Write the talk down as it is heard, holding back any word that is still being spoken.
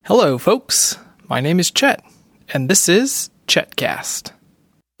Hello, folks. My name is Chet, and this is Chetcast.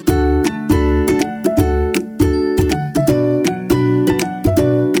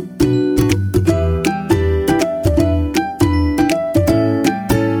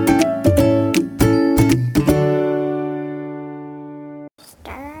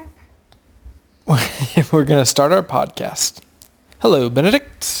 We're going to start our podcast. Hello,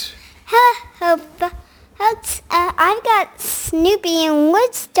 Benedict. Hello, folks. I've got Snoopy and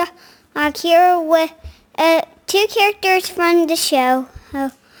Woodstock here with two characters from the show.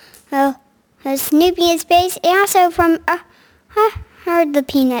 Snoopy is based also from the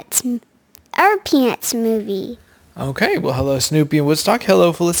Peanuts movie. Okay, well, hello, Snoopy and Woodstock.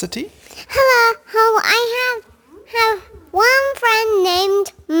 Hello, Felicity. Hello. I have one friend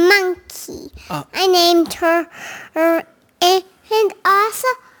named Monkey. I named her, and also,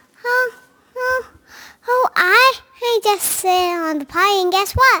 I just sat on the potty, and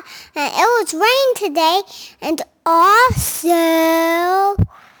guess what? It was rain today, and also,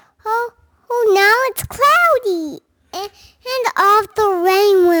 now it's cloudy, and all the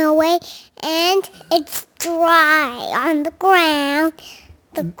rain went away, and it's dry on the ground,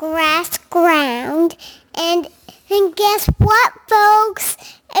 the grass ground, and guess what, folks?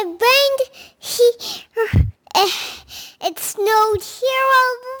 It rained here. It snowed here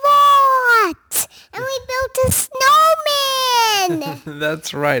a lot. And we built a snowman.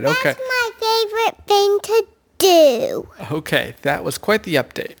 That's right. Okay. That's my favorite thing to do. Okay, that was quite the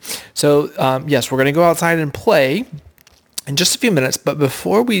update. So, yes, we're going to go outside and play in just a few minutes. But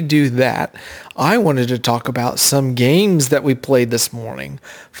before we do that, I wanted to talk about some games that we played this morning.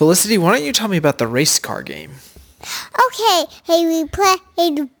 Felicity, why don't you tell me about the race car game? Okay, we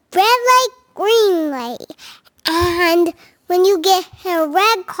played red light, green light. And when you get a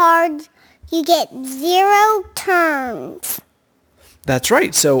red card, you get 0 turns. That's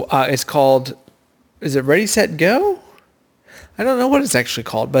right. So it's called, is it Ready, Set, Go? I don't know what it's actually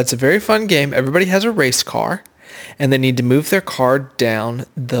called, but it's a very fun game. Everybody has a race car, and they need to move their car down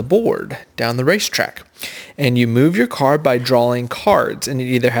the board, down the racetrack. And you move your car by drawing cards, and it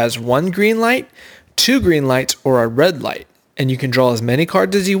either has 1 green light, 2 green lights, or a red light. And you can draw as many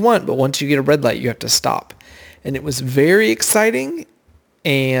cards as you want, but once you get a red light, you have to stop. And it was very exciting,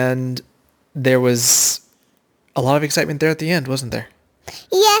 and there was a lot of excitement there at the end, wasn't there?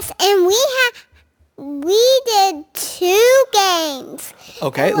 Yes, and we did 2 games.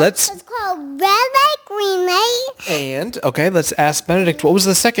 Okay, It's called red light, green light. And, okay, let's ask Benedict, what was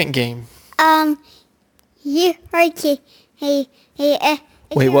the second game? Here, kitty.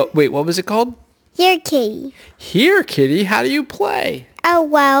 Wait, what was it called? Here, kitty. Here, kitty, how do you play? Oh,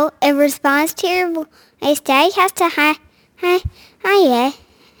 well, it responds to your voice. Daddy has to hide the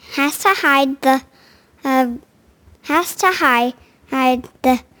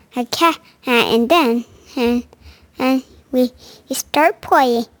cat, and then we start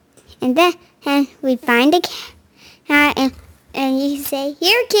playing, and then we find the cat, and you say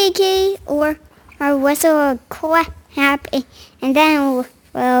here, Kiki, or whistle or clap, and then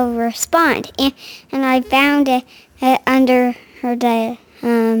we'll respond. And I found it under the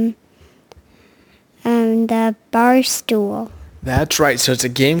bar stool. That's right. So it's a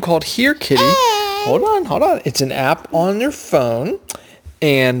game called Here Kitty. Hold on. It's an app on your phone.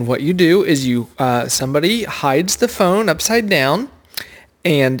 And what you do is somebody hides the phone upside down,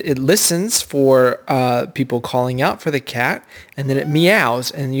 and it listens for people calling out for the cat, and then it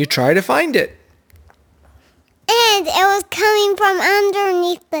meows, and you try to find it. And it was coming from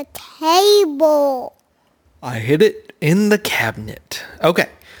underneath the table. I hid it in the cabinet. Okay.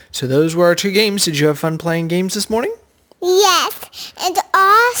 So those were our 2 games. Did you have fun playing games this morning? Yes, and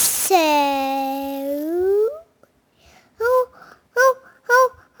also,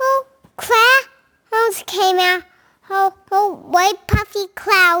 clouds came out. White puffy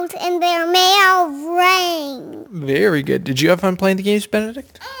clouds, and they're made out of rain. Very good. Did you have fun playing the games,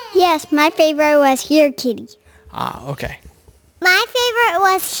 Benedict? Yes, my favorite was Here Kitty. Okay. My favorite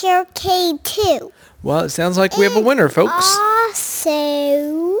was Here Kitty too. Well, it sounds like we have a winner, folks.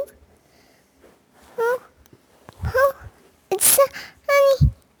 Also, it's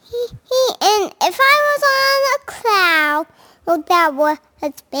honey. And if I was on a cloud that was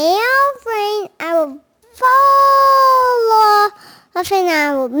made of rain, I would fall off, and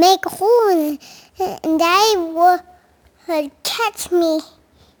I would make a hole in it, and Daddy would catch me.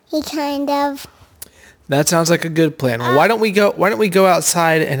 He kind of. That sounds like a good plan. Well, why don't we go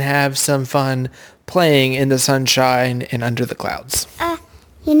outside and have some fun playing in the sunshine and under the clouds?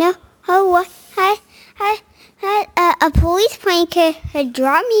 A police plane could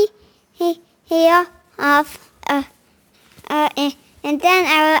drop me here off And then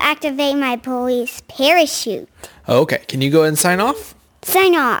I will activate my police parachute. Okay, can you go ahead and sign off?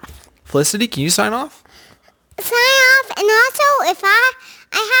 Sign off. Felicity, can you sign off? Sign off. And also, if I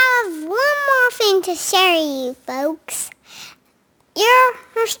have one more thing to share with you, folks.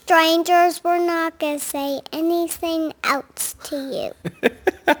 You're strangers. We're not going to say anything else to you.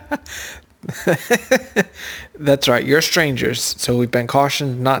 That's right. You're strangers. So we've been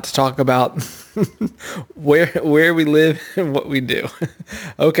cautioned not to talk about where we live and what we do.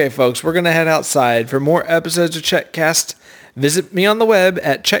 Okay, folks, we're going to head outside. For more episodes of Checkcast, visit me on the web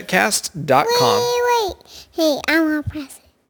at checkcast.com. Wait. Hey, I want to press